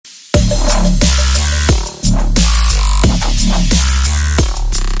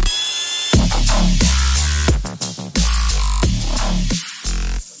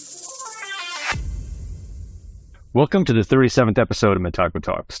Welcome to the 37th episode of Metaco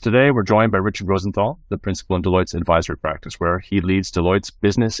Talks. Today, we're joined by Richard Rosenthal, the principal in Deloitte's advisory practice, where he leads Deloitte's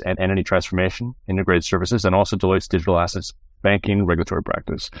business and entity transformation, integrated services, and also Deloitte's digital assets banking regulatory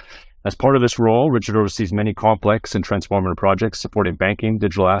practice. As part of this role, Richard oversees many complex and transformative projects supporting banking,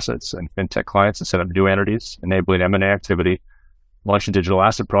 digital assets, and fintech clients to set up new entities, enabling M&A activity, launching digital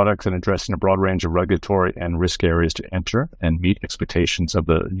asset products, and addressing a broad range of regulatory and risk areas to enter and meet expectations of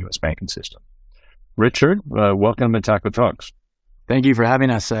the U.S. banking system. Richard, welcome to Metaco Talks. Thank you for having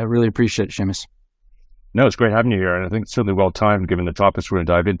us. I really appreciate it, Seamus. No, it's great having you here, and I think it's certainly well-timed given the topics we're going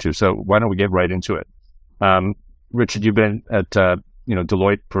to dive into. So why don't we get right into it? Richard, you've been at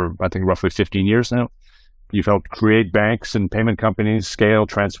Deloitte for, I think, roughly 15 years now. You've helped create banks and payment companies, scale,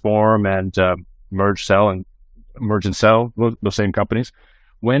 transform, and merge and sell those same companies.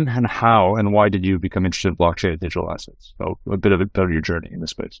 When and how and why did you become interested in blockchain and digital assets? So a bit of your journey in this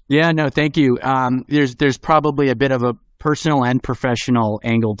space. Yeah, no, thank you. There's probably a bit of a personal and professional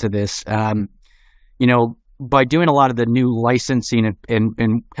angle to this. By doing a lot of the new licensing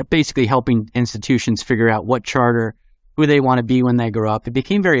and basically helping institutions figure out what charter, who they want to be when they grow up, it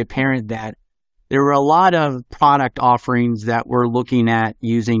became very apparent that there were a lot of product offerings that were looking at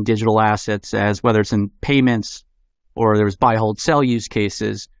using digital assets as whether it's in payments, or there was buy, hold, sell use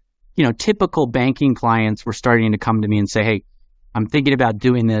cases. Typical banking clients were starting to come to me and say, hey, I'm thinking about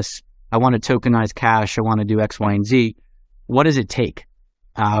doing this. I want to tokenize cash. I want to do X, Y, and Z. What does it take?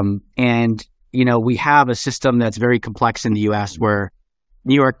 We have a system that's very complex in the U.S. where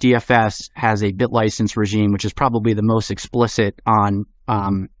New York DFS has a bit license regime, which is probably the most explicit on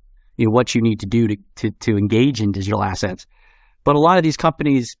what you need to do to engage in digital assets. But a lot of these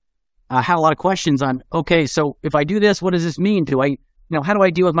companies had a lot of questions on, okay, so if I do this, what does this mean? How do I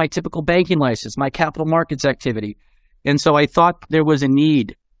deal with my typical banking license, my capital markets activity? And so I thought there was a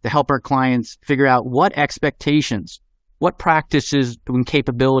need to help our clients figure out what expectations, what practices and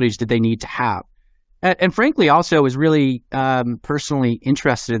capabilities did they need to have. And frankly, also was really personally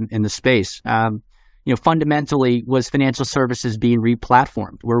interested in the space. Fundamentally, was financial services being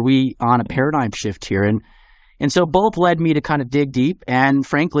re-platformed? Were we on a paradigm shift here? And so both led me to kind of dig deep and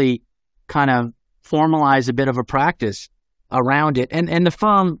frankly, kind of formalize a bit of a practice around it. And the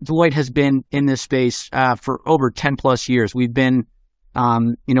firm, Deloitte, has been in this space for over 10 plus years. We've been,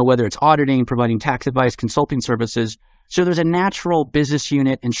 whether it's auditing, providing tax advice, consulting services. So there's a natural business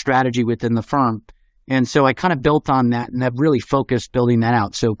unit and strategy within the firm. And so I kind of built on that and have really focused building that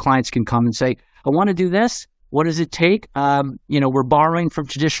out. So clients can come and say, I want to do this. What does it take? We're borrowing from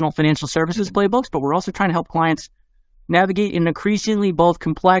traditional financial services playbooks, but we're also trying to help clients navigate an increasingly both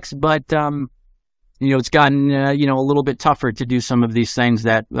complex, but it's gotten a little bit tougher to do some of these things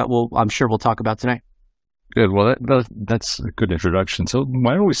that I'm sure we'll talk about today. Good. Well, that's a good introduction. So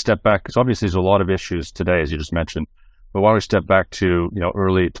why don't we step back? Because obviously there's a lot of issues today, as you just mentioned. But why don't we step back to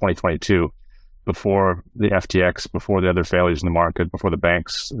early 2022, before the FTX, before the other failures in the market, before the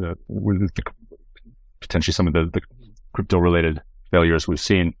banks, potentially some of the crypto-related failures we've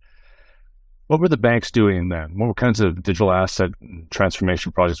seen. What were the banks doing then? What kinds of digital asset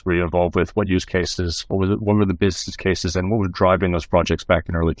transformation projects were you involved with? What use cases? What were the business cases, and what was driving those projects back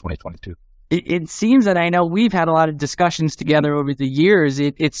in early 2022? It seems that I know we've had a lot of discussions together over the years.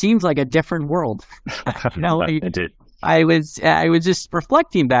 It seems like a different world. It did. I was just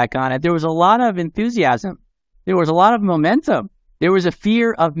reflecting back on it. There was a lot of enthusiasm. There was a lot of momentum. There was a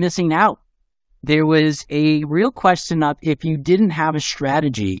fear of missing out. There was a real question of, if you didn't have a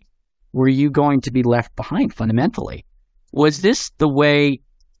strategy, were you going to be left behind fundamentally? Was this the way,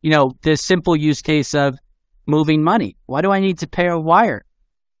 this simple use case of moving money? Why do I need to pay a wire?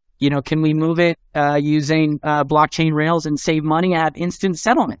 Can we move it using blockchain rails and save money at instant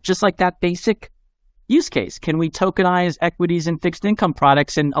settlement? Just like that basic use case. Can we tokenize equities and fixed income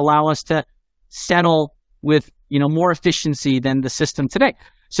products and allow us to settle with, more efficiency than the system today?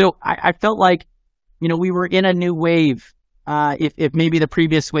 So I felt like, we were in a new wave. If maybe the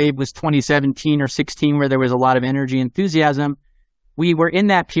previous wave was 2017 or 16, where there was a lot of energy, enthusiasm, we were in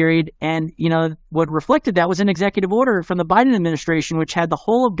that period. And, what reflected that was an executive order from the Biden administration, which had the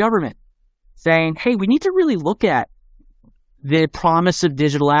whole of government saying, hey, we need to really look at the promise of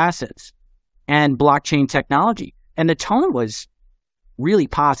digital assets and blockchain technology. And the tone was really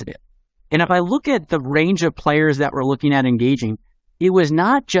positive. And if I look at the range of players that we're looking at engaging, it was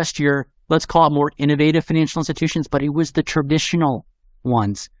not just your, let's call it, more innovative financial institutions, but it was the traditional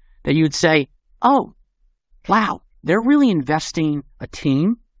ones that you would say, oh, wow, they're really investing a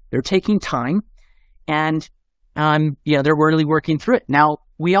team. They're taking time, and they're really working through it. Now,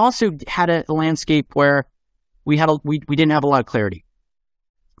 we also had a landscape where we didn't have a lot of clarity.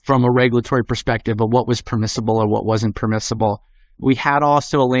 from a regulatory perspective of what was permissible or what wasn't permissible. We had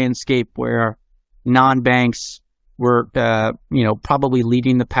also a landscape where non-banks were, probably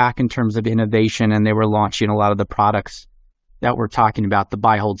leading the pack in terms of innovation, and they were launching a lot of the products that we're talking about: the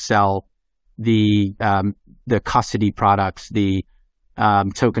buy, hold, sell, the custody products, the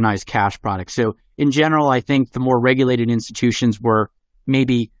tokenized cash products. So in general, I think the more regulated institutions were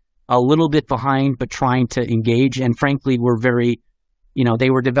maybe a little bit behind, but trying to engage, and frankly, were very, they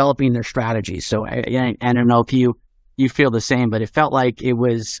were developing their strategies. So I don't know if you feel the same, but it felt like it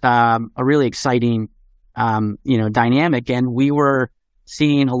was a really exciting, dynamic. And we were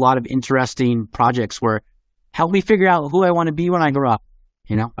seeing a lot of interesting projects where help me figure out who I want to be when I grow up,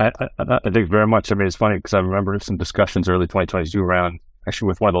 I think very much. I mean, it's funny because I remember some discussions early 2022 around actually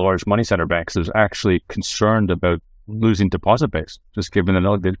with one of the large money center banks that was actually concerned about losing deposit base, just given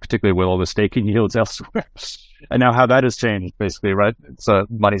particularly with all the staking yields elsewhere. And now how that has changed, basically, right? It's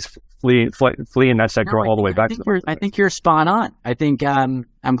money's fleeing that sector all the way back. I think you're spot on. I think I'm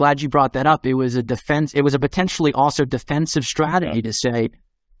glad you brought that up. It was a defense. It was a potentially also defensive strategy to say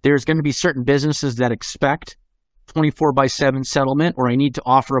there's going to be certain businesses that expect 24/7 settlement, or I need to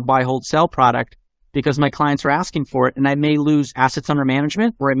offer a buy, hold, sell product because my clients are asking for it, and I may lose assets under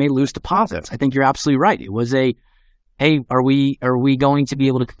management or I may lose deposits. I think you're absolutely right. It was hey, are we going to be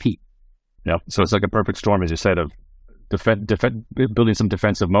able to compete? Yeah. So it's like a perfect storm, as you said, of building some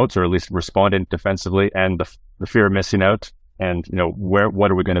defensive moats, or at least responding defensively, and the fear of missing out, and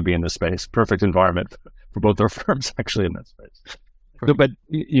what are we going to be in this space? Perfect environment for both our firms actually in that space. So, but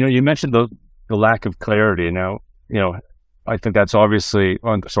you mentioned the lack of clarity. Now, I think that's obviously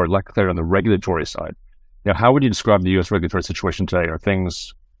lack of clarity on the regulatory side. How would you describe the U.S. regulatory situation today? Are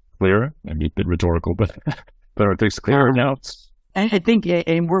things clear? Maybe a bit rhetorical, but are things clearer now? I think,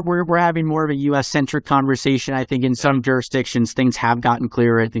 and we're having more of a U.S.-centric conversation. I think in some jurisdictions things have gotten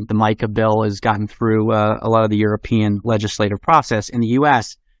clearer. I think the MICA bill has gotten through a lot of the European legislative process. In the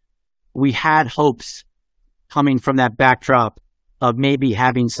U.S., we had hopes coming from that backdrop of maybe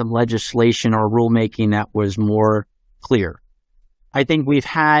having some legislation or rulemaking that was more clear. I think we've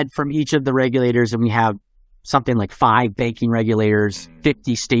had from each of the regulators, and we have something like 5 banking regulators,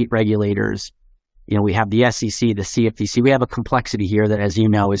 50 state regulators. We have the SEC, the CFTC. We have a complexity here that, as you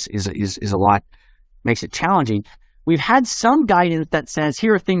know, is a lot, makes it challenging. We've had some guidance that says,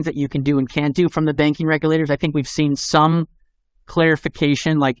 here are things that you can do and can't do from the banking regulators. I think we've seen some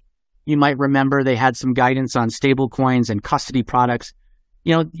clarification. Like you might remember, they had some guidance on stable coins and custody products.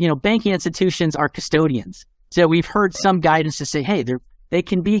 Banking institutions are custodians. So we've heard some guidance to say, hey, they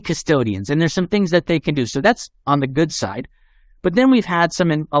can be custodians, and there's some things that they can do. So that's on the good side. But then we've had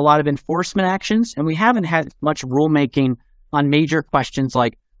a lot of enforcement actions, and we haven't had much rulemaking on major questions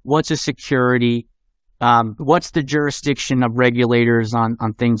like what's a security, what's the jurisdiction of regulators on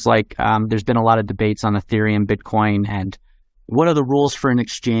things like there's been a lot of debates on Ethereum, Bitcoin, and what are the rules for an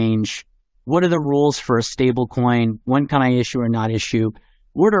exchange? What are the rules for a stable coin? When can I issue or not issue?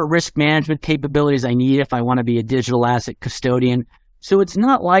 What are risk management capabilities I need if I want to be a digital asset custodian? So it's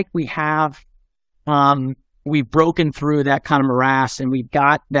not like we have we've broken through that kind of morass, and we've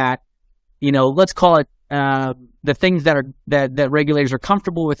got that, let's call it the things that regulators are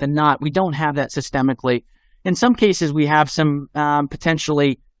comfortable with and not. We don't have that systemically. In some cases, we have some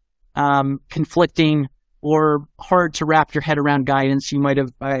potentially conflicting or hard to wrap your head around guidance. You might have,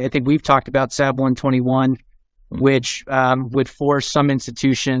 I think we've talked about SAB 121, which would force some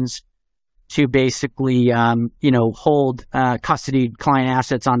institutions to basically, hold custody client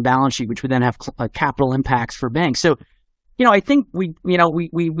assets on balance sheet, which would then have capital impacts for banks. So, I think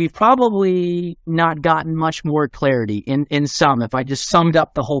we've probably not gotten much more clarity in some. If I just summed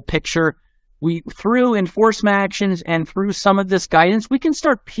up the whole picture, through enforcement actions and through some of this guidance, we can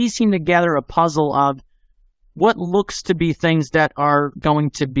start piecing together a puzzle of what looks to be things that are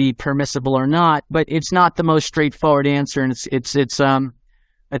going to be permissible or not. But it's not the most straightforward answer, and it's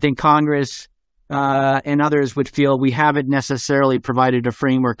I think Congress and others would feel we haven't necessarily provided a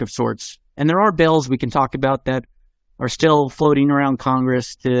framework of sorts. And there are bills we can talk about that are still floating around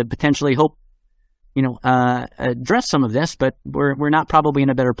Congress to potentially hope, address some of this, but we're not probably in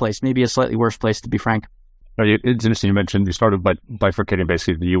a better place, maybe a slightly worse place, to be frank. It's interesting you mentioned you started by bifurcating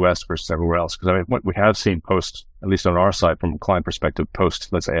basically the U.S. versus everywhere else, because what we have seen post, at least on our side from a client perspective, post,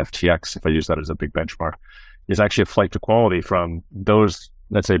 let's say FTX, if I use that as a big benchmark, is actually a flight to quality from those,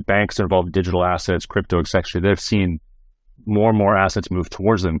 let's say, banks that involve digital assets, crypto, etc. They've seen more and more assets move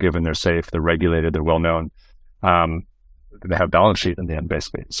towards them, given they're safe, they're regulated, they're well known, they have balance sheet in the end,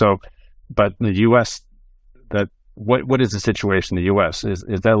 basically. So, but in the U.S., that what is the situation in the U.S.? Is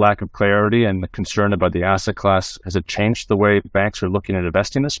that lack of clarity and the concern about the asset class, has it changed the way banks are looking at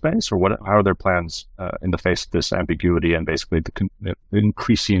investing in this space, or how are their plans in the face of this ambiguity and basically the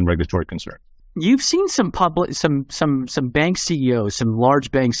increasing regulatory concern? You've seen some bank CEOs, some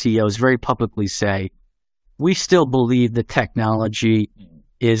large bank CEOs very publicly say, we still believe the technology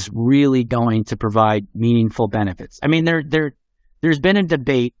is really going to provide meaningful benefits. I mean, there's been a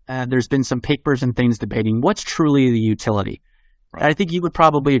debate, there's been some papers and things debating what's truly the utility. Right. I think you would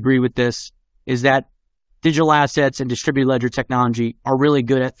probably agree with this, is that digital assets and distributed ledger technology are really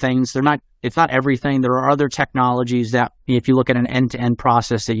good at things. It's not everything. There are other technologies that, if you look at an end-to-end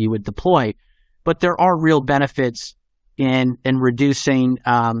process, that you would deploy, but there are real benefits in reducing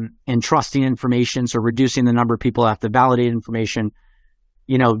and trusting information, so reducing the number of people that have to validate information,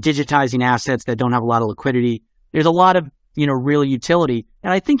 digitizing assets that don't have a lot of liquidity. There's a lot of real utility.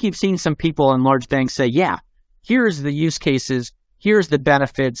 And I think you've seen some people in large banks say, yeah, here's the use cases, here's the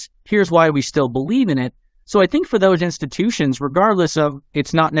benefits, here's why we still believe in it. So I think for those institutions, regardless of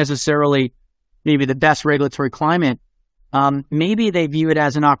it's not necessarily maybe the best regulatory climate, maybe they view it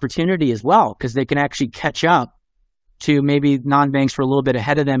as an opportunity as well, because they can actually catch up to maybe non-banks who are a little bit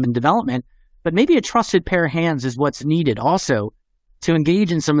ahead of them in development. But maybe a trusted pair of hands is what's needed also to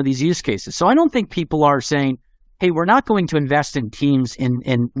engage in some of these use cases. So I don't think people are saying, hey, we're not going to invest in teams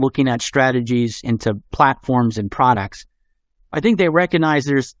in looking at strategies into platforms and products. I think they recognize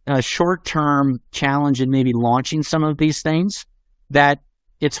there's a short-term challenge in maybe launching some of these things, that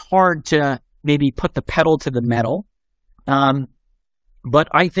it's hard to maybe put the pedal to the metal. But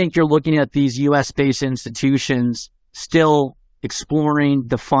I think you're looking at these US-based institutions still exploring,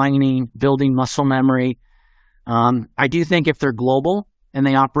 defining, building muscle memory. I do think if they're global and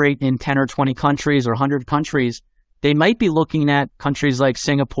they operate in 10 or 20 countries or 100 countries, they might be looking at countries like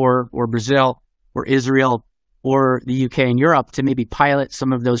Singapore or Brazil or Israel or the UK and Europe to maybe pilot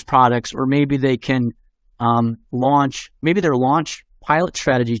some of those products, or maybe they can launch pilot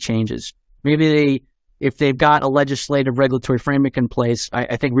strategy changes. Maybe if they've got a legislative regulatory framework in place.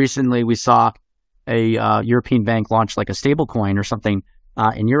 I think recently we saw a European bank launch like a stable coin or something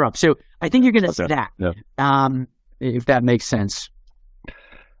in Europe. So I think you're going to see that, if that makes sense.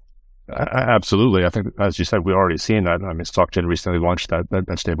 Absolutely. I think, as you said, we're already seeing that. I mean, StockChain recently launched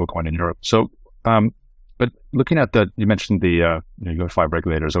that stable coin in Europe. So, but looking at that, you mentioned you got 5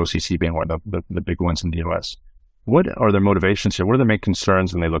 regulators, OCC being one of the big ones in the US. What are their motivations here? What are their main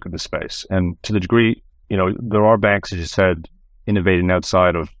concerns when they look at the space? And to the degree, there are banks, as you said, innovating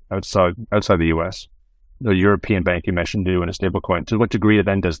outside the US. The European bank you mentioned doing a stable coin. To what degree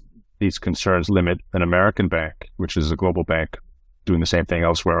then does these concerns limit an American bank, which is a global bank, doing the same thing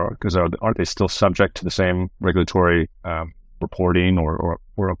elsewhere? Because aren't they still subject to the same regulatory reporting or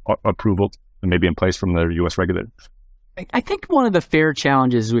approval that may be in place from their U.S. regulators? I think one of the fair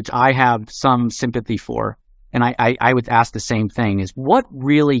challenges, which I have some sympathy for, and I would ask the same thing, is what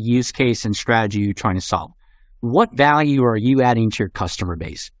really use case and strategy are you trying to solve? What value are you adding to your customer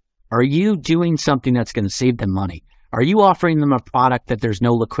base? Are you doing something that's going to save them money? Are you offering them a product that there's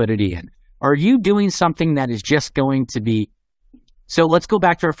no liquidity in? Are you doing something that is just going to be... So let's go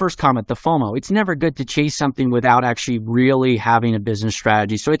back to our first comment, the FOMO. It's never good to chase something without actually really having a business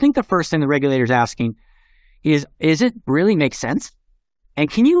strategy. So I think the first thing the regulator's asking is it really make sense? And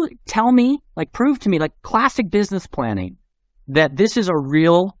can you tell me, prove to me, classic business planning, that this is a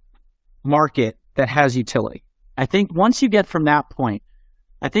real market that has utility? I think once you get from that point,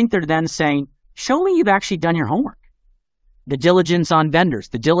 I think they're then saying, show me you've actually done your homework. The diligence on vendors,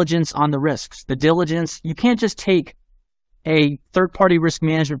 the diligence on the risks, the diligence. You can't just take a third-party risk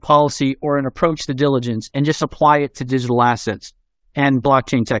management policy or an approach to diligence and just apply it to digital assets and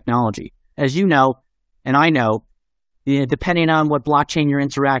blockchain technology. As you know, and I know, depending on what blockchain you're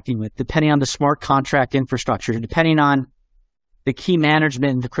interacting with, depending on the smart contract infrastructure, depending on the key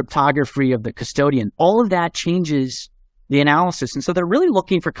management and the cryptography of the custodian, all of that changes the analysis. And so they're really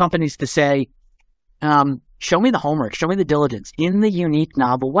looking for companies to say, show me the homework, show me the diligence in the unique,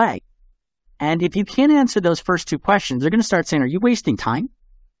 novel way. And if you can't answer those first 2 questions, they're going to start saying, are you wasting time?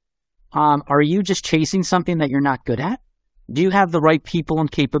 Are you just chasing something that you're not good at? Do you have the right people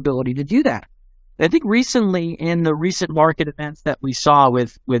and capability to do that? I think recently, in the recent market events that we saw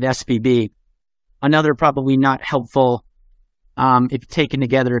with SVB, another probably not helpful, if taken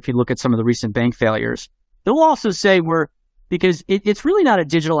together, if you look at some of the recent bank failures, they'll also say because it's really not a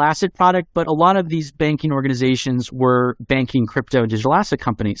digital asset product, but a lot of these banking organizations were banking crypto digital asset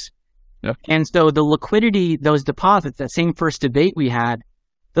companies. Yep. And so the liquidity, those deposits, that same first debate we had,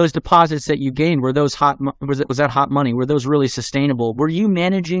 those deposits that you gained, was that hot money? Were those really sustainable? Were you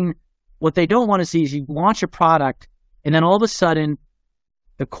managing what they don't want to see is you launch a product and then all of a sudden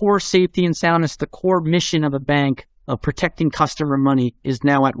the core safety and soundness, the core mission of a bank of protecting customer money is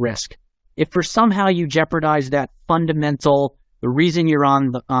now at risk. If for somehow you jeopardize that fundamental, the reason you're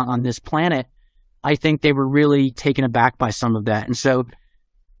on this planet, I think they were really taken aback by some of that. And so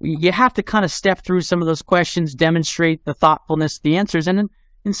you have to kind of step through some of those questions, demonstrate the thoughtfulness, the answers. And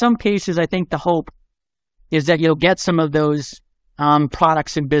in some cases, I think the hope is that you'll get some of those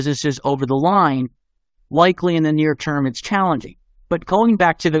products and businesses over the line. Likely in the near term, it's challenging. But going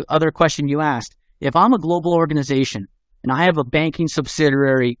back to the other question you asked, if I'm a global organization and I have a banking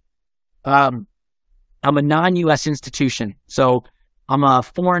subsidiary, I'm a non-U.S. institution. So I'm a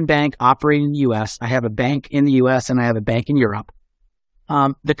foreign bank operating in the U.S. I have a bank in the U.S. and I have a bank in Europe.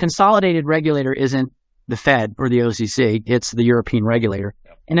 The consolidated regulator isn't the Fed or the OCC, it's the European regulator.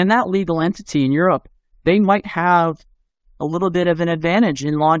 And in that legal entity in Europe, they might have a little bit of an advantage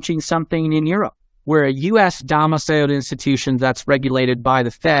in launching something in Europe, where a U.S. domiciled institution that's regulated by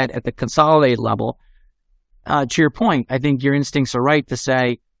the Fed at the consolidated level, to your point, I think your instincts are right to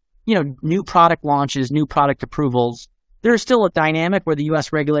say, new product launches, new product approvals, there's still a dynamic where the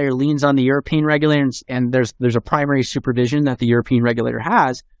U.S. regulator leans on the European regulators, and there's a primary supervision that the European regulator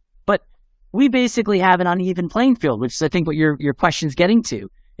has. But we basically have an uneven playing field, which is, I think, what your question's getting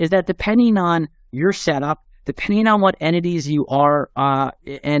to, is that depending on your setup, depending on what entities you are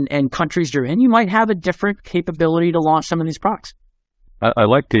and countries you're in, you might have a different capability to launch some of these products. I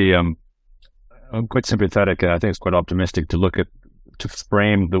like I'm quite sympathetic, and I think it's quite optimistic to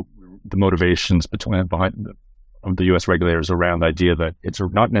frame the motivations behind of the U.S. regulators around the idea that it's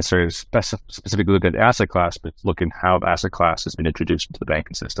not necessarily specifically look at asset class, but look at how the asset class has been introduced into the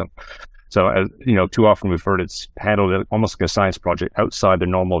banking system. So, too often we've heard it's handled almost like a science project outside the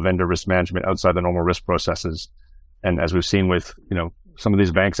normal vendor risk management, outside the normal risk processes. And as we've seen with, some of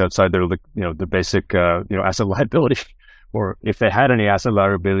these banks outside their, the basic, asset liability, or if they had any asset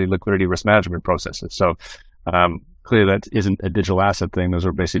liability, liquidity risk management processes. So, clearly that isn't a digital asset thing. Those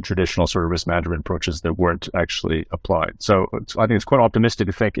are basically traditional sort of risk management approaches that weren't actually applied. So I think it's quite optimistic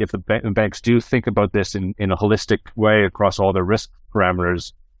to think if the banks do think about this in a holistic way across all their risk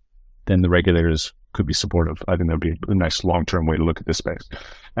parameters, then the regulators could be supportive. I think that would be a nice long-term way to look at this space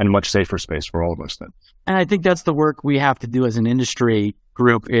and a much safer space for all of us then. And I think that's the work we have to do as an industry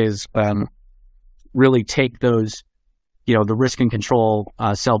group is really take those, the risk and control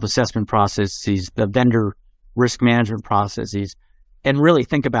self-assessment processes, the vendor risk management processes, and really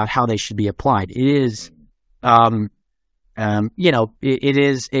think about how they should be applied. It is, it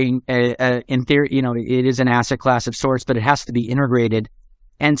is in theory, it is an asset class of sorts, but it has to be integrated.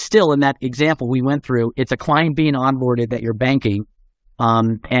 And still, in that example we went through, it's a client being onboarded that you're banking,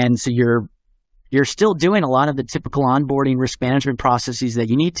 and so you're still doing a lot of the typical onboarding risk management processes that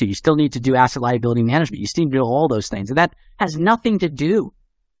you need to. You still need to do asset liability management. You still need to do all those things, and that has nothing to do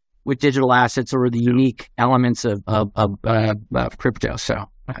with digital assets or the unique elements of crypto. So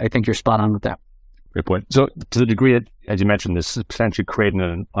I think you're spot on with that. Great point. So to the degree that, as you mentioned, this is potentially creating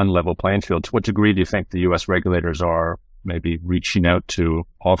an unlevel playing field, to what degree do you think the U.S. regulators are maybe reaching out to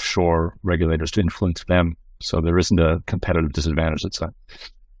offshore regulators to influence them so there isn't a competitive disadvantage, let's say?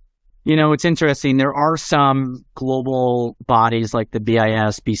 It's interesting. There are some global bodies like the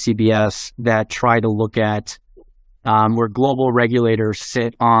BIS, BCBS that try to look at where global regulators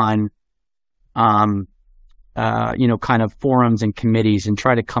sit on, kind of forums and committees and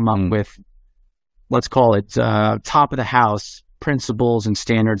try to come up with, let's call it, top of the house principles and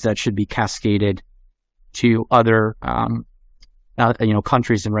standards that should be cascaded to other,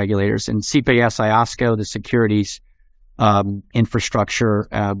 countries and regulators. And CPS IOSCO, the securities infrastructure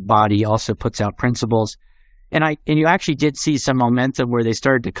body, also puts out principles. And you actually did see some momentum where they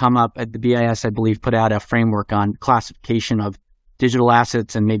started to come up at the BIS, I believe, put out a framework on classification of digital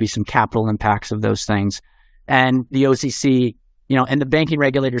assets and maybe some capital impacts of those things. And the OCC, and the banking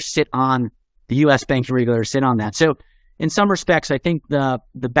regulators the U.S. banking regulators sit on that. So in some respects, I think the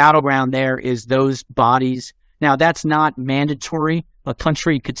battleground there is those bodies. Now, that's not mandatory. A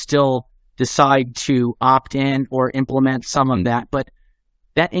country could still decide to opt in or implement some of that, but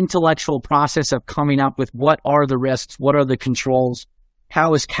that intellectual process of coming up with what are the risks, what are the controls,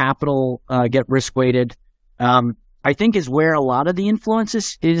 how is capital get risk weighted, I think is where a lot of the influence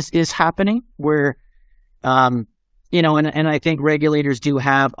is happening. Where, and I think regulators do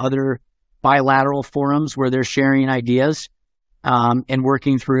have other bilateral forums where they're sharing ideas and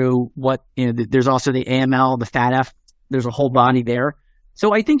working through what, there's also the AML, the FATF, there's a whole body there.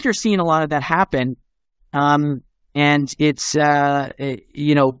 So I think you're seeing a lot of that happen. And it's, I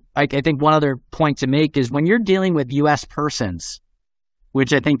think one other point to make is when you're dealing with U.S. persons,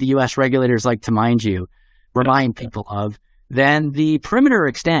 which I think the U.S. regulators like to remind people of, then the perimeter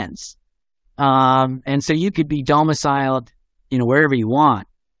extends. And so you could be domiciled, wherever you want,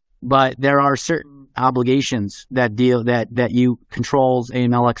 but there are certain obligations that you controls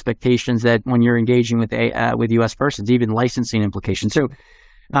AML expectations that when you're engaging with U.S. persons, even licensing implications. So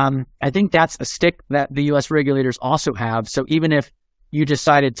I think that's a stick that the U.S. regulators also have. So even if you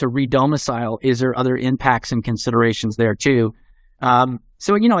decided to re-domicile, is there other impacts and considerations there too?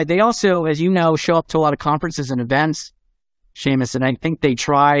 So they also, as you know, show up to a lot of conferences and events, Seamus, and I think they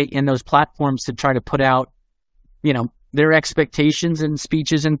try in those platforms to try to put out, their expectations and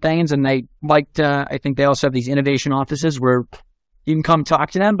speeches and things. And they I think they also have these innovation offices where you can come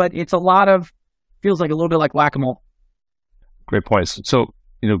talk to them, but it's feels like a little bit like whack-a-mole. Great points. So,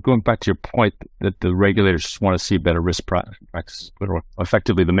 going back to your point that the regulators just want to see better risk practices, but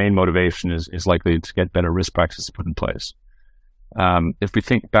effectively the main motivation is likely to get better risk practices put in place. If we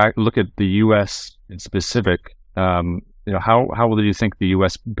think back, look at the U.S. in specific, how do you think the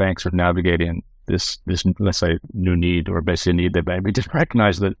U.S. banks are navigating this, let's say, new need, or basically a need that maybe didn't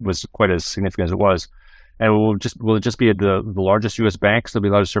recognize that was quite as significant as it was? And will it just be the largest U.S. banks that will be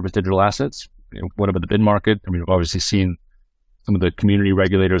allowed to service digital assets? What about the bid market? I mean, we've obviously seen some of the community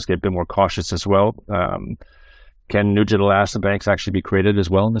regulators get a bit more cautious as well. Can new digital asset banks actually be created as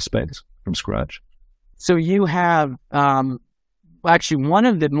well in this space from scratch? So you have actually one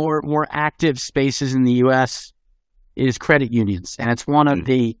of the more active spaces in the U.S. is credit unions, and it's one of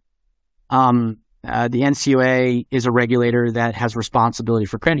the NCUA is a regulator that has responsibility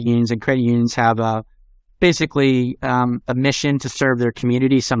for credit unions, and credit unions have basically a mission to serve their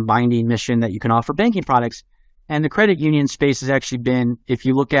community, some binding mission that you can offer banking products. And the credit union space has actually been, if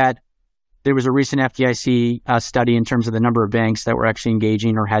you look at, there was a recent FDIC study in terms of the number of banks that were actually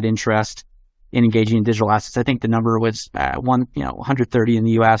engaging or had interest in engaging in digital assets. I think the number was 130 in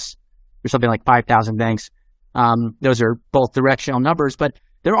the U.S. There's something like 5,000 banks. Those are both directional numbers, but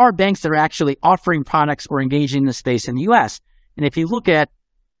there are banks that are actually offering products or engaging in the space in the U.S. And if you look at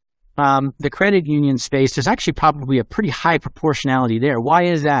the credit union space, there's actually probably a pretty high proportionality there. Why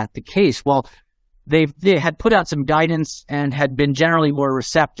is that the case? Well, they had put out some guidance and had been generally more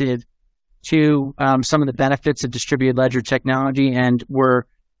receptive to some of the benefits of distributed ledger technology, and were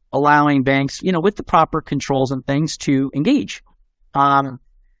allowing banks, with the proper controls and things, to engage.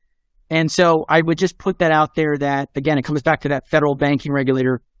 And so I would just put that out there that, again, it comes back to that federal banking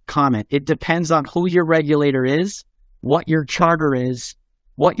regulator comment. It depends on who your regulator is, what your charter is,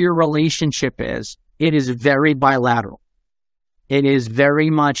 what your relationship is. It is very bilateral. It is very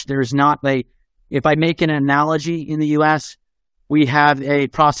much, there's not if I make an analogy in the U.S., we have a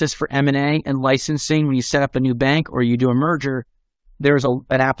process for M&A and licensing. When you set up a new bank or you do a merger, there's an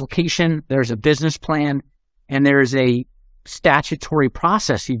application, there's a business plan, and there's a statutory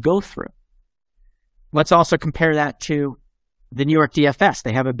process you go through. Let's also compare that to the New York DFS.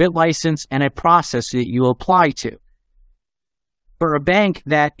 They have a bid license and a process that you apply to. For a bank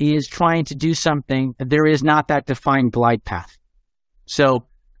that is trying to do something, there is not that defined glide path. So,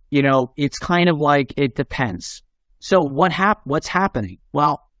 it's kind of like it depends. So what's happening?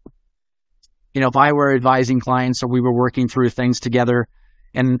 Well, if I were advising clients or we were working through things together,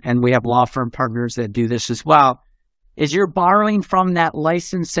 and we have law firm partners that do this as well, is you're borrowing from that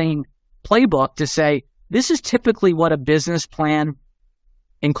licensing playbook to say, this is typically what a business plan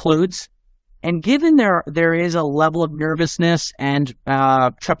includes. And given there is a level of nervousness and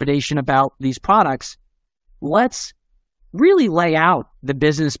trepidation about these products, let's really lay out the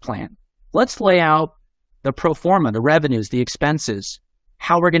business plan. Let's lay out the pro forma, the revenues, the expenses,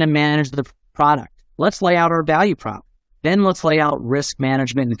 how we're going to manage the product. Let's lay out our value prop. Then let's lay out risk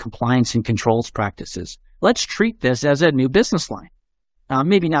management and compliance and controls practices. Let's treat this as a new business line,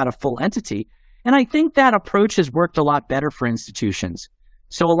 maybe not a full entity. And I think that approach has worked a lot better for institutions.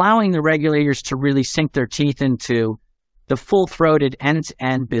 So allowing the regulators to really sink their teeth into the full-throated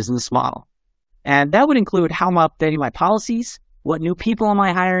end-to-end business model. And that would include how I'm updating my policies, what new people am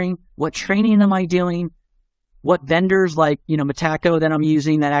I hiring, what training am I doing, what vendors like, Metaco that I'm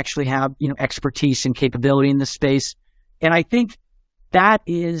using that actually have, expertise and capability in this space. And I think that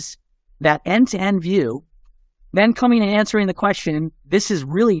is that end-to-end view, then coming and answering the question, this is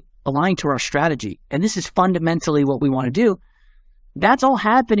really aligned to our strategy, and this is fundamentally what we want to do. That's all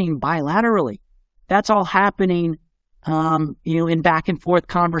happening bilaterally. That's all happening, in back and forth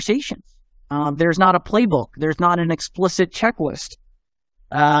conversations. There's not a playbook. There's not an explicit checklist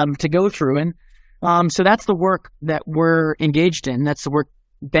to go through. And so that's the work that we're engaged in. That's the work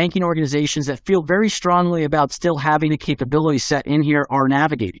banking organizations that feel very strongly about still having a capability set in here are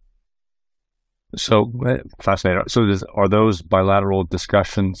navigating. So fascinating. So are those bilateral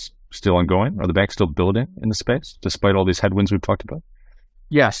discussions still ongoing? Are the banks still building in the space despite all these headwinds we've talked about?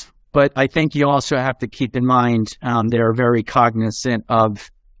 Yes, but I think you also have to keep in mind they're very cognizant of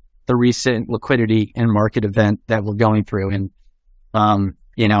the recent liquidity and market event that we're going through. And,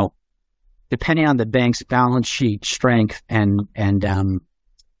 depending on the bank's balance sheet strength and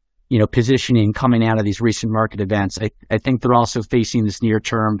positioning coming out of these recent market events, I think they're also facing this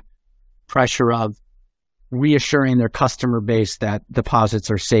near-term pressure of reassuring their customer base that deposits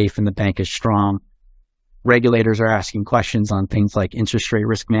are safe and the bank is strong. Regulators are asking questions on things like interest rate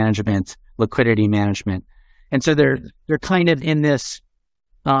risk management, liquidity management. And so they're kind of in this,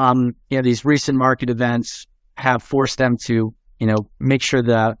 these recent market events have forced them to, make sure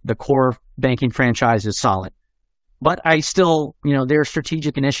the core banking franchise is solid. But I still, there are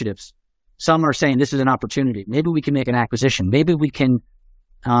strategic initiatives. Some are saying this is an opportunity. Maybe we can make an acquisition. Maybe we can,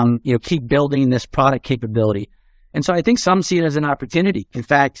 keep building this product capability. And so I think some see it as an opportunity. In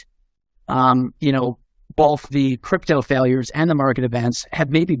fact, both the crypto failures and the market events have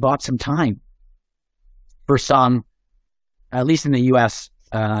maybe bought some time for some, at least in the U.S.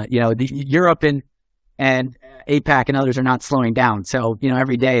 Europe and APAC and others are not slowing down. So,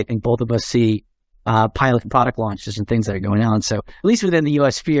 every day I think both of us see pilot product launches and things that are going on. So at least within the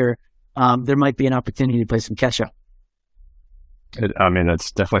U.S. sphere, there might be an opportunity to play some catch up.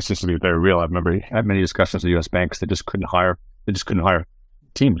 It's definitely seems to be very real. I remember I had many discussions with U.S. banks. They just couldn't hire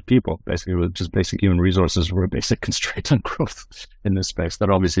teams, people, basically, with just basic human resources were a basic constraint on growth in this space. That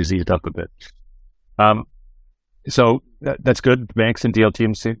obviously has eased up a bit. So that's good. Banks and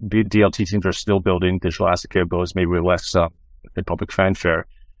DLT teams are still building digital asset capabilities, maybe with less public fanfare.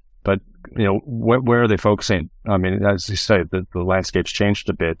 But, where are they focusing? As you say, the landscape's changed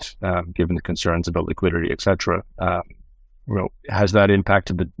a bit, given the concerns about liquidity, et cetera. Has that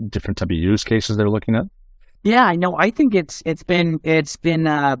impacted the different type of use cases they're looking at? Yeah, I know. I think it's been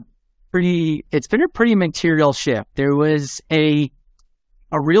a pretty material shift. There was a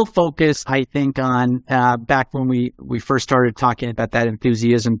real focus, I think, on back when we first started talking about that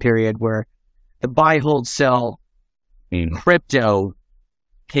enthusiasm period where the buy, hold, sell crypto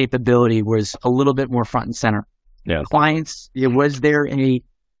capability was a little bit more front and center. Yeah, clients, was there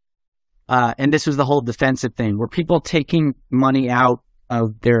and this was the whole defensive thing, were people taking money out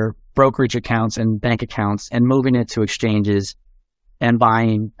of their brokerage accounts and bank accounts and moving it to exchanges and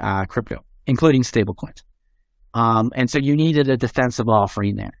buying crypto, including stablecoins. And so you needed a defensive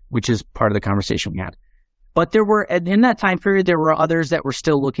offering there, which is part of the conversation we had. But there were, in that time period, there were others that were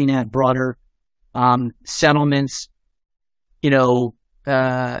still looking at broader settlements,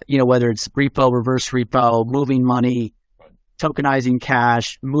 whether it's repo, reverse repo, moving money, tokenizing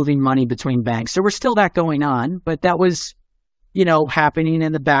cash, moving money between banks. There was still that going on, but that was, happening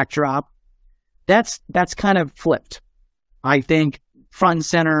in the backdrop. That's kind of flipped. I think front and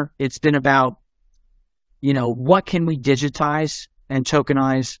center, it's been about, what can we digitize and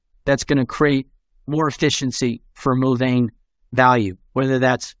tokenize that's going to create more efficiency for moving value, whether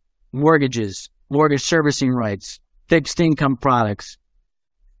that's mortgages, mortgage servicing rights, fixed income products,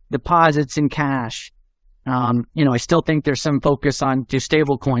 deposits in cash. I still think there's some focus on, do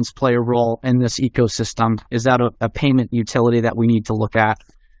stable coins play a role in this ecosystem? Is that a payment utility that we need to look at?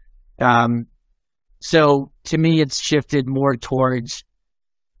 So to me, it's shifted more towards,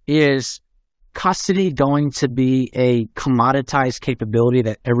 is custody going to be a commoditized capability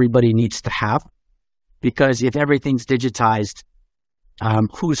that everybody needs to have? Because if everything's digitized,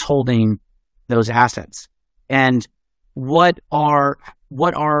 who's holding those assets? And what are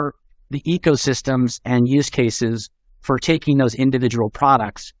the ecosystems and use cases for taking those individual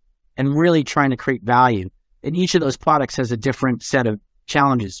products and really trying to create value? And each of those products has a different set of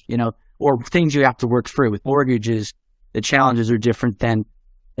challenges, or things you have to work through. With mortgages, the challenges are different than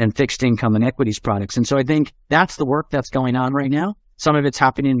fixed income and equities products. And so I think that's the work that's going on right now. Some of it's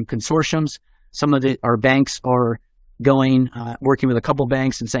happening in consortiums. Some of it, our banks are working with a couple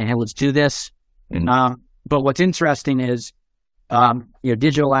banks and saying, hey, let's do this. But what's interesting is,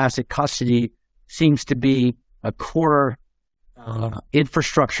 digital asset custody seems to be a core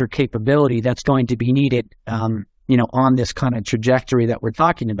infrastructure capability that's going to be needed, on this kind of trajectory that we're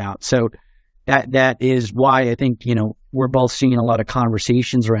talking about. So that is why I think, we're both seeing a lot of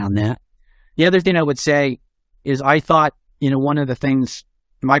conversations around that. The other thing I would say is I thought, one of the things,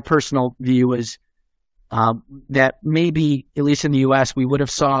 my personal view is that maybe, at least in the U.S., we would have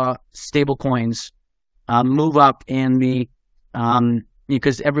saw stablecoins move up in the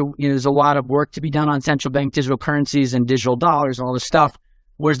because there's a lot of work to be done on central bank digital currencies and digital dollars and all this stuff.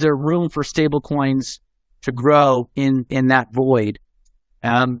 Was there room for stable coins to grow in that void?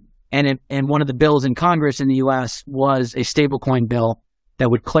 And one of the bills in Congress in the U.S. was a stablecoin bill that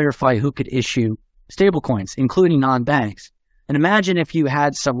would clarify who could issue stablecoins, including non-banks. And imagine if you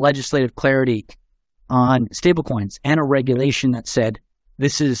had some legislative clarity on stablecoins and a regulation that said,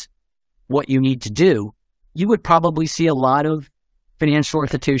 this is what you need to do. You would probably see a lot of financial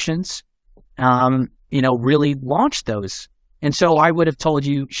institutions, really launch those. And so I would have told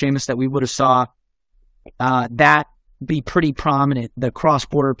you, Seamus, that we would have saw that be pretty prominent, the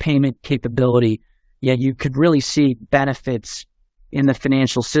cross-border payment capability. Yeah, you could really see benefits in the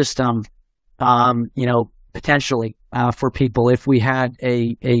financial system, potentially for people if we had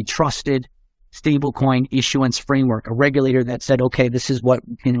a trusted stablecoin issuance framework, a regulator that said, okay, this is what,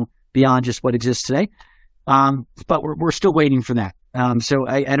 beyond just what exists today. But we're still waiting for that. So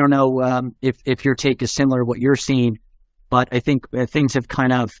I don't know if your take is similar to what you're seeing, but I think things have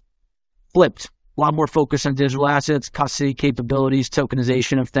kind of flipped. A lot more focus on digital assets, custody capabilities,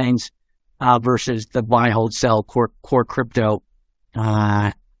 tokenization of things, versus the buy, hold, sell, core crypto,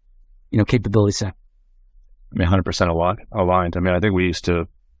 capability set. I mean, 100% aligned. I mean, I think we used to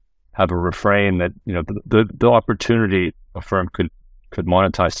have a refrain that, the opportunity a firm could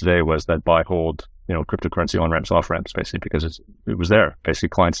monetize today was that buy, hold, cryptocurrency on ramps, off ramps, basically, because it was there. Basically,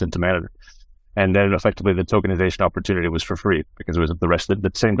 clients didn't demand it. And then effectively the tokenization opportunity was for free because it was the rest of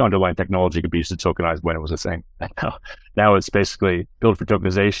the same underlying technology could be used to tokenize when it was a thing. Now it's basically built for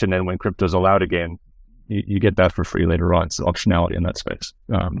tokenization, and when crypto's allowed again, you get that for free later on. It's optionality in that space.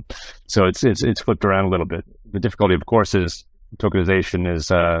 So it's flipped around a little bit. The difficulty, of course, is tokenization is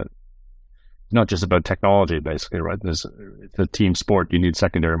not just about technology, basically, right? It's a team sport. You need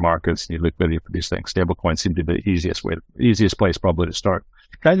secondary markets, you need liquidity for these things. Stablecoins seem to be the easiest place probably to start.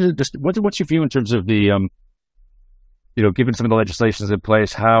 What's your view in terms of the, given some of the legislations in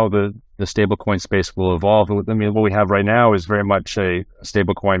place, how the stablecoin space will evolve? I mean, what we have right now is very much a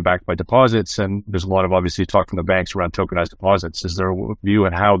stablecoin backed by deposits, and there's a lot of obviously talk from the banks around tokenized deposits. Is there a view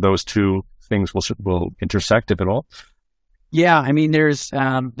on how those two things will intersect, if at all? Yeah, I mean, there's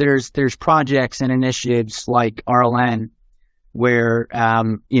projects and initiatives like RLN where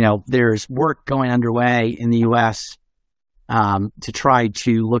there's work going underway in the U.S. To try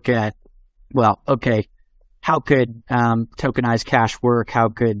to look at, how could tokenized cash work? How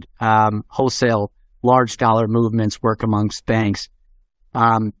could wholesale large dollar movements work amongst banks?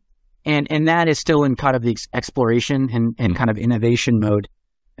 And that is still in kind of the exploration and kind of innovation mode.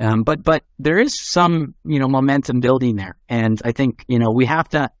 But there is some, momentum building there. And I think, we have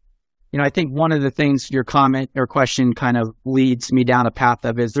to, I think one of the things your comment or question kind of leads me down a path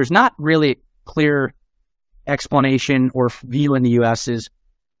of is there's not really clear explanation or view in the U.S. is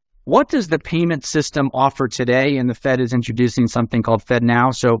what does the payment system offer today? And the Fed is introducing something called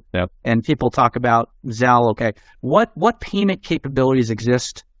FedNow. So, And people talk about Zelle. Okay. What payment capabilities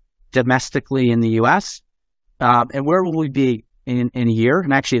exist domestically in the U.S.? And where will we be in a year?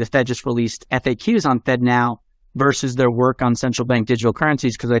 And actually the Fed just released FAQs on FedNow versus their work on central bank digital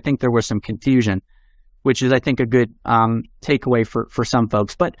currencies, because I think there was some confusion, which is, I think, a good takeaway for some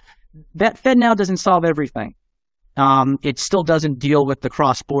folks. But that FedNow doesn't solve everything. It still doesn't deal with the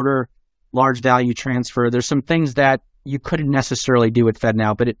cross-border large value transfer. There's some things that you couldn't necessarily do with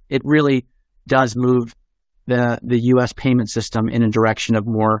FedNow, but it really does move the U.S. payment system in a direction of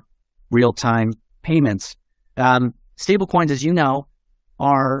more real-time payments. Stablecoins, as you know,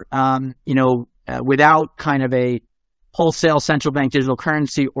 are, without kind of a wholesale central bank digital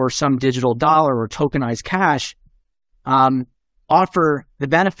currency or some digital dollar or tokenized cash, offer the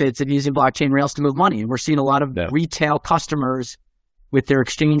benefits of using blockchain rails to move money. And we're seeing a lot of retail customers with their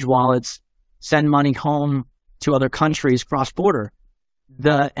exchange wallets send money home to other countries cross-border.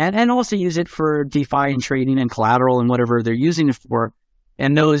 And also use it for DeFi and trading and collateral and whatever they're using it for.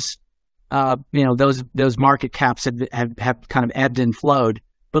 And those market caps have kind of ebbed and flowed.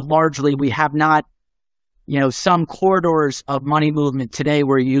 But largely we have not, some corridors of money movement today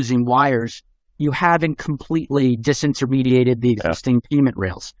where you're using wires. You haven't completely disintermediated the existing payment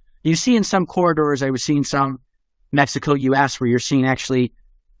rails. You see in some corridors, I was seeing some Mexico, US, where you're seeing actually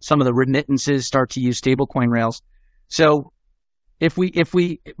some of the remittances start to use stablecoin rails. So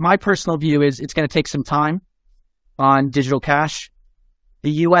my personal view is it's going to take some time on digital cash.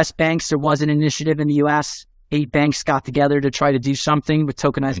 The US banks, there was an initiative in the US, 8 banks got together to try to do something with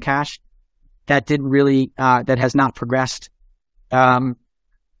tokenized cash. That didn't really, that has not progressed. And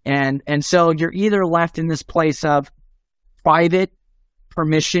so you're either left in this place of private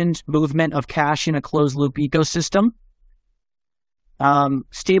permissioned movement of cash in a closed loop ecosystem,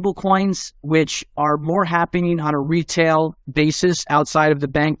 stable coins, which are more happening on a retail basis outside of the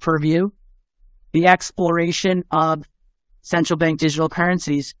bank purview, the exploration of central bank digital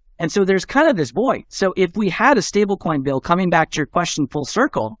currencies, And so there's kind of this void. So if we had a stablecoin bill, coming back to your question full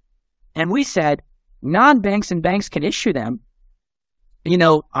circle, and we said non-banks and banks can issue them,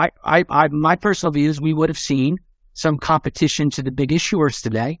 my personal view is we would have seen some competition to the big issuers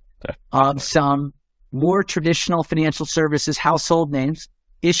today of some more traditional financial services household names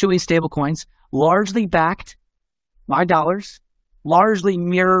issuing stablecoins, largely backed by dollars, largely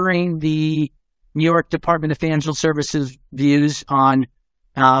mirroring the New York Department of Financial Services views on,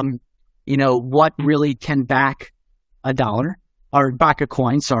 what really can back a dollar or back a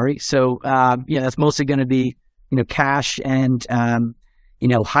coin. Sorry. So, that's mostly going to be, cash and,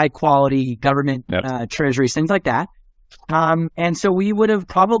 high quality government, treasuries, things like that. And so we would have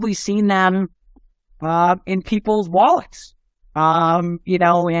probably seen them, in people's wallets. I think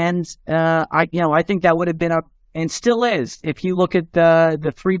that would have been and still is. If you look at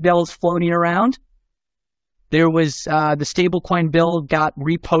the three bills floating around, there was the stablecoin bill got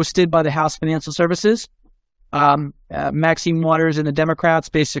reposted by the House Financial Services. Maxine Waters and the Democrats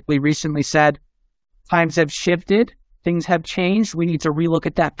basically recently said, times have shifted, things have changed, we need to relook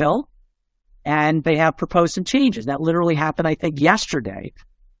at that bill. And they have proposed some changes. That literally happened, I think, yesterday.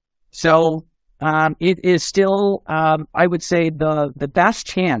 So it is still, I would say, the best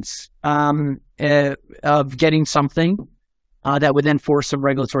chance of getting something that would then force some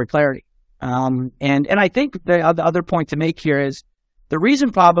regulatory clarity. And I think the other point to make here is the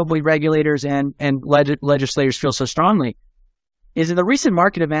reason probably regulators and legislators feel so strongly is in the recent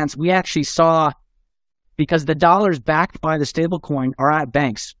market events, we actually saw, because the dollars backed by the stablecoin are at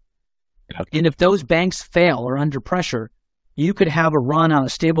banks. Yep. And if those banks fail or under pressure, you could have a run on a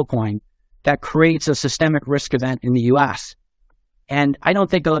stablecoin that creates a systemic risk event in the U.S. And I don't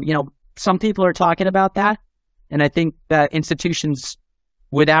think, some people are talking about that. And I think that institutions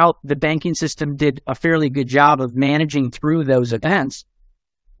without the banking system did a fairly good job of managing through those events.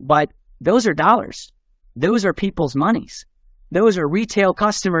 But those are dollars. Those are people's monies. Those are retail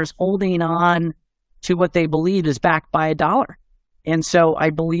customers holding on to what they believe is backed by a dollar. And so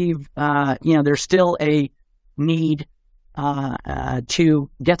I believe, there's still a need to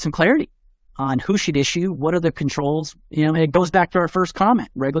get some clarity on who should issue, what are the controls. It goes back to our first comment,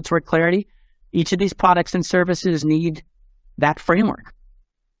 regulatory clarity. Each of these products and services need that framework.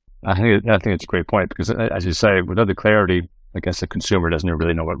 I think it's a great point because, as you say, without the clarity, I guess the consumer doesn't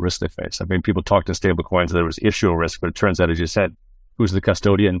really know what risk they face. I mean, people talk to stablecoins, there was issuer risk, but it turns out, as you said, who's the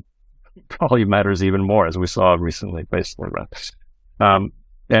custodian probably matters even more, as we saw recently, basically. And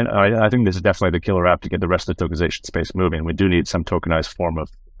I think this is definitely the killer app to get the rest of the tokenization space moving. We do need some tokenized form of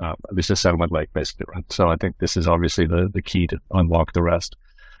at least a settlement like, basically, right? So I think this is obviously the key to unlock the rest.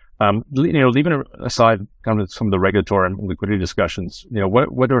 Leaving aside kind of some of the regulatory and liquidity discussions,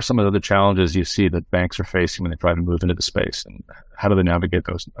 what are some of the other challenges you see that banks are facing when they try to move into the space, and how do they navigate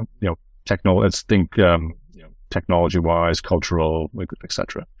those? Technology-wise, cultural, et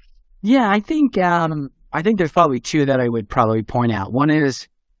cetera. Yeah, I think there's probably two that I would probably point out. One is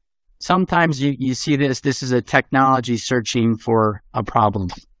sometimes you see this is a technology searching for a problem.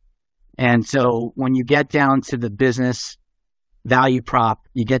 And so when you get down to the business value prop,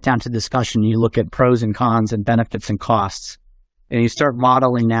 you get down to discussion, you look at pros and cons and benefits and costs, and you start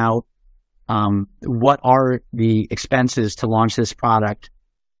modeling out what are the expenses to launch this product,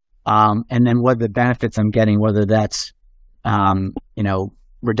 and then what are the benefits I'm getting, whether that's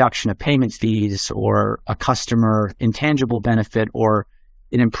reduction of payment fees or a customer intangible benefit, or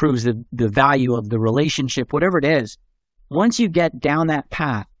it improves the value of the relationship, whatever it is. Once you get down that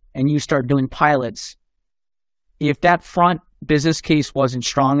path and you start doing pilots, if that front business case wasn't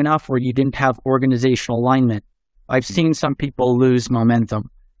strong enough or you didn't have organizational alignment, I've seen some people lose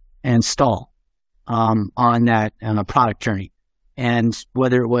momentum and stall on a product journey. And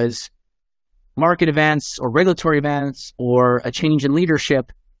whether it was market events or regulatory events or a change in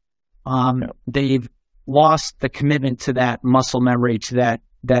leadership, they've lost the commitment to that muscle memory, to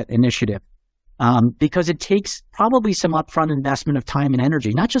that initiative. Because it takes probably some upfront investment of time and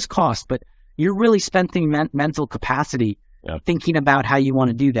energy, not just cost, but you're really spending mental capacity thinking about how you want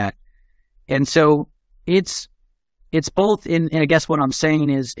to do that. And so it's both in, and I guess what I'm saying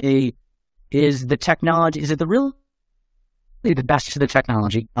is the technology, is it the best to the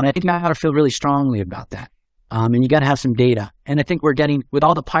technology? And I think you got to feel really strongly about that. And you got to have some data. And I think we're getting, with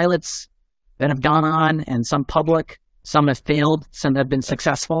all the pilots that have gone on, and some public, some have failed, some have been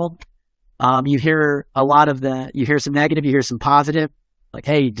successful. You hear you hear some negative, you hear some positive, like,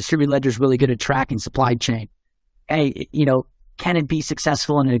 hey, distributed ledger is really good at tracking supply chain. Hey, can it be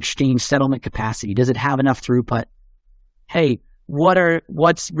successful in an exchange settlement capacity? Does it have enough throughput? Hey,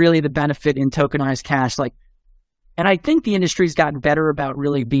 what's really the benefit in tokenized cash? Like, And I think the industry's gotten better about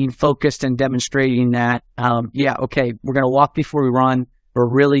really being focused and demonstrating that, okay, we're going to walk before we run. We're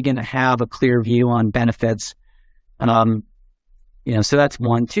really going to have a clear view on benefits. So that's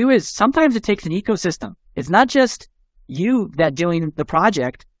one. Two is sometimes it takes an ecosystem. It's not just you that doing the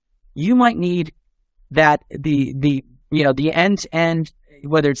project. You might need that the end to end,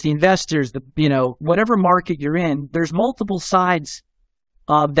 whether it's the investors, whatever market you're in, there's multiple sides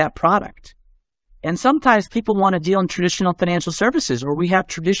of that product. And sometimes people want to deal in traditional financial services, or we have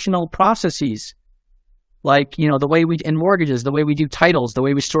traditional processes, like, the way we, in mortgages, the way we do titles, the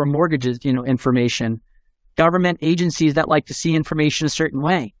way we store mortgages, information, government agencies that like to see information a certain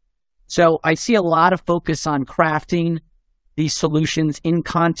way. So I see a lot of focus on crafting these solutions in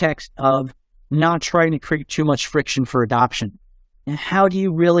context of not trying to create too much friction for adoption. And how do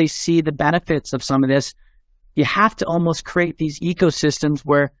you really see the benefits of some of this? You have to almost create these ecosystems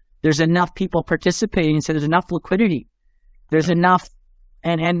where there's enough people participating, so there's enough liquidity. There's enough,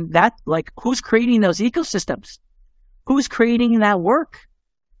 and that, like, who's creating those ecosystems? Who's creating that work?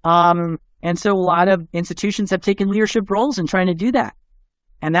 And so a lot of institutions have taken leadership roles in trying to do that.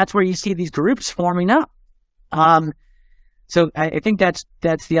 And that's where you see these groups forming up. So I think that's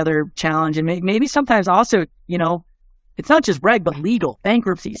the other challenge. And maybe sometimes also, it's not just reg, but legal,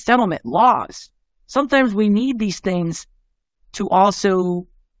 bankruptcy, settlement, laws. Sometimes we need these things to also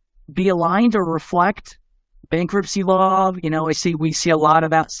be aligned or reflect bankruptcy law. We see a lot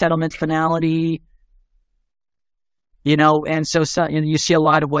about settlement finality, and so you see a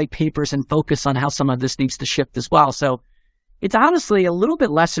lot of white papers and focus on how some of this needs to shift as well. So it's honestly a little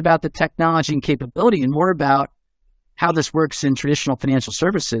bit less about the technology and capability and more about how this works in traditional financial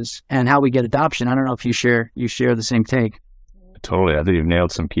services and how we get adoption. I don't know if you share the same take. Totally. I think you've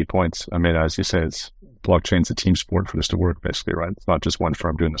nailed some key points. I mean, as you said, blockchain's a team sport for this to work, basically, right? It's not just one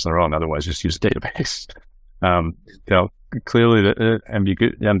firm doing this on their own. Otherwise, just use a database. Clearly the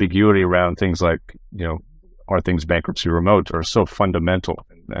ambiguity around things like, are things bankruptcy remote are so fundamental.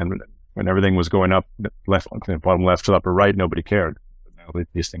 And when everything was going up, bottom left to upper right, nobody cared. Now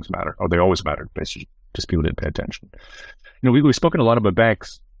these things matter. Oh, they always mattered. Basically, just people didn't pay attention. We've spoken a lot about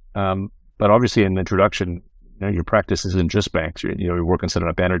banks, but obviously in the introduction, your practice isn't just banks. You're working setting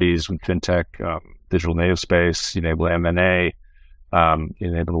up entities with fintech, digital native space, you enable M&A, you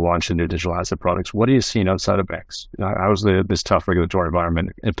enable to launch into digital asset products. What are you seeing outside of banks? How is this tough regulatory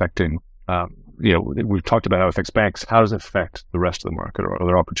environment affecting, we've talked about how it affects banks. How does it affect the rest of the market, or are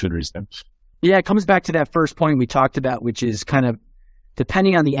there opportunities then? Yeah, it comes back to that first point we talked about, which is kind of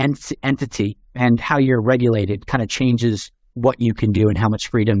depending on the entity and how you're regulated kind of changes what you can do and how much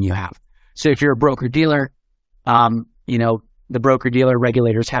freedom you have. So if you're a broker-dealer, the broker-dealer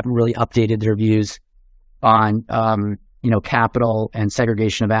regulators haven't really updated their views on, capital and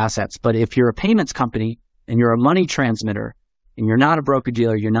segregation of assets. But if you're a payments company and you're a money transmitter and you're not a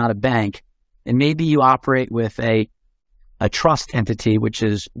broker-dealer, you're not a bank, and maybe you operate with a trust entity, which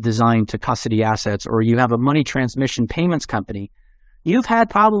is designed to custody assets, or you have a money transmission payments company, you've had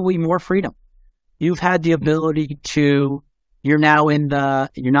probably more freedom. You've had the ability to, you're not in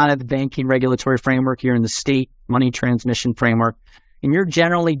the banking regulatory framework, you're in the state money transmission framework, and you're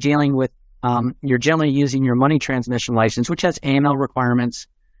generally dealing with, you're generally using your money transmission license, which has AML requirements.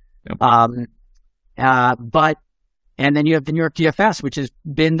 Yep. And then you have the New York DFS, which has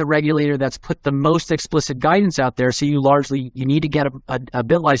been the regulator that's put the most explicit guidance out there. So you need to get a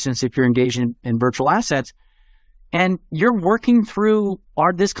BIT license if you're engaged in virtual assets. And you're working through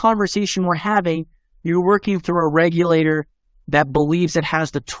this conversation we're having, you're working through a regulator that believes it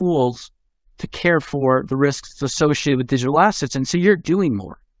has the tools to care for the risks associated with digital assets. And so you're doing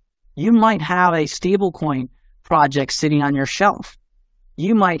more. You might have a stablecoin project sitting on your shelf.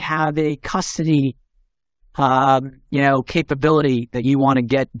 You might have a custody, capability that you want to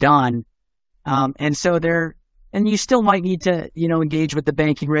get done. And you still might need to, engage with the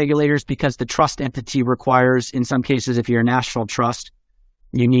banking regulators because the trust entity requires, in some cases, if you're a national trust,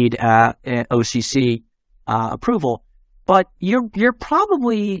 you need an OCC approval. But you've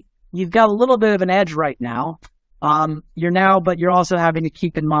got a little bit of an edge right now. But you're also having to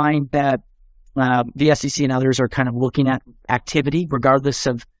keep in mind that the SEC and others are kind of looking at activity regardless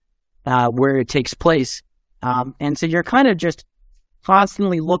of where it takes place. And so you're kind of just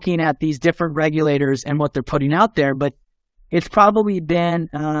constantly looking at these different regulators and what they're putting out there, but it's probably been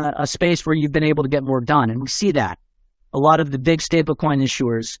a space where you've been able to get more done. And we see that. A lot of the big stablecoin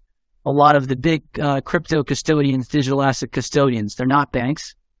issuers, a lot of the big crypto custodians, digital asset custodians, they're not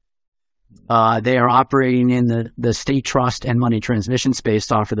banks. They are operating in the state trust and money transmission space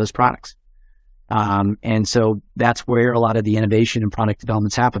to offer those products. And so that's where a lot of the innovation and product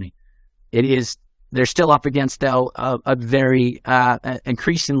development is happening. It is They're still up against, though, a very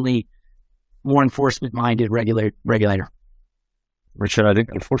increasingly more enforcement-minded regulator. Richard, I think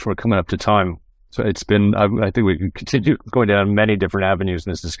unfortunately we're coming up to time. So it's been, I think we can continue going down many different avenues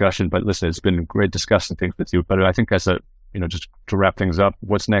in this discussion, but listen, it's been great discussing things with you. But I think as just to wrap things up,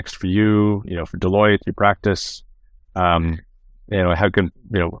 what's next for you, for Deloitte, your practice, how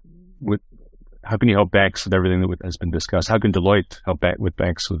can you help banks with everything that has been discussed? How can Deloitte help with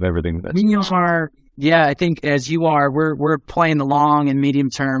banks with everything that's I think as you are, we're playing the long and medium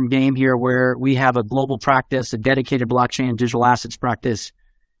term game here, where we have a global practice, a dedicated blockchain and digital assets practice,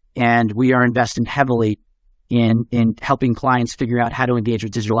 and we are investing heavily in helping clients figure out how to engage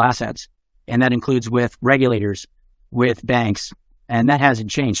with digital assets. And that includes with regulators, with banks, and that hasn't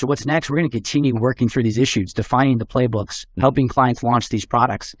changed. So what's next? We're going to continue working through these issues, defining the playbooks, helping clients launch these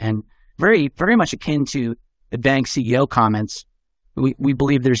products, and very, very much akin to the bank CEO comments. We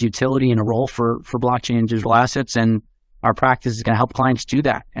believe there's utility and a role for blockchain and digital assets, and our practice is going to help clients do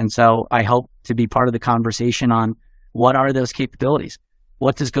that. And so I hope to be part of the conversation on what are those capabilities?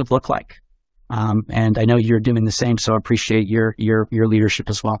 What does good look like? And I know you're doing the same, so I appreciate your leadership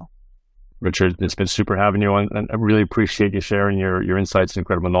as well. Richard, it's been super having you on, and I really appreciate you sharing your insights and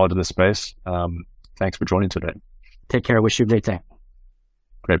incredible knowledge in this space. Thanks for joining today. Take care. Wish you a great day.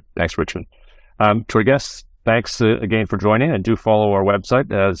 Great. Thanks, Richard. To our guests, thanks again for joining, and do follow our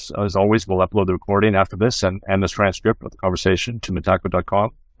website. As always, we'll upload the recording after this and this transcript of the conversation to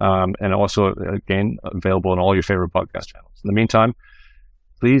metaco.com, and also, again, available on all your favorite podcast channels. In the meantime,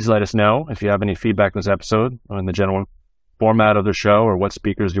 please let us know if you have any feedback on this episode, on the general format of the show, or what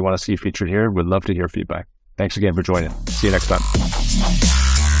speakers you want to see featured here. We'd love to hear feedback. Thanks again for joining. See you next time.